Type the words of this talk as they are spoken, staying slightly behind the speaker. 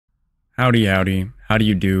Howdy, howdy. How do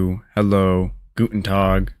you do? Hello, guten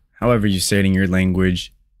tag, however you say it in your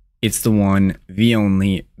language. It's the one, the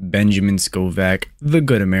only, Benjamin Scovach, the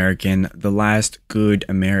good American, the last good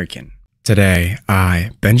American. Today,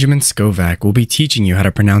 I, Benjamin Scovach, will be teaching you how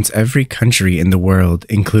to pronounce every country in the world,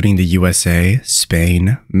 including the USA,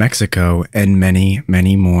 Spain, Mexico, and many,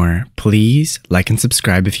 many more. Please like and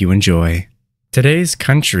subscribe if you enjoy. Today's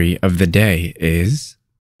country of the day is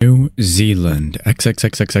New Zealand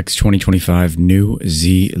XXXX 2025. New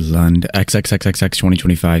Zealand XXXX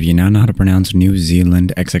 2025. You now know how to pronounce New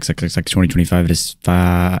Zealand XXXX 2025. It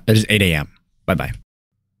is 8 a.m. Bye-bye.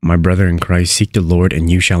 My brother in Christ, seek the Lord and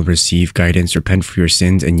you shall receive guidance. Repent for your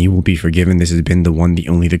sins and you will be forgiven. This has been the one, the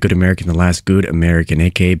only, the good American, the last good American,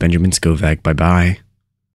 aka Benjamin Scovach. Bye-bye.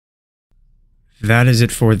 That is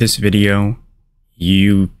it for this video.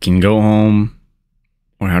 You can go home.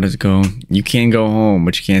 Or how does it go? You can go home,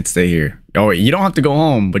 but you can't stay here. Oh, you don't have to go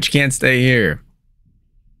home, but you can't stay here.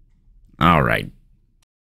 All right.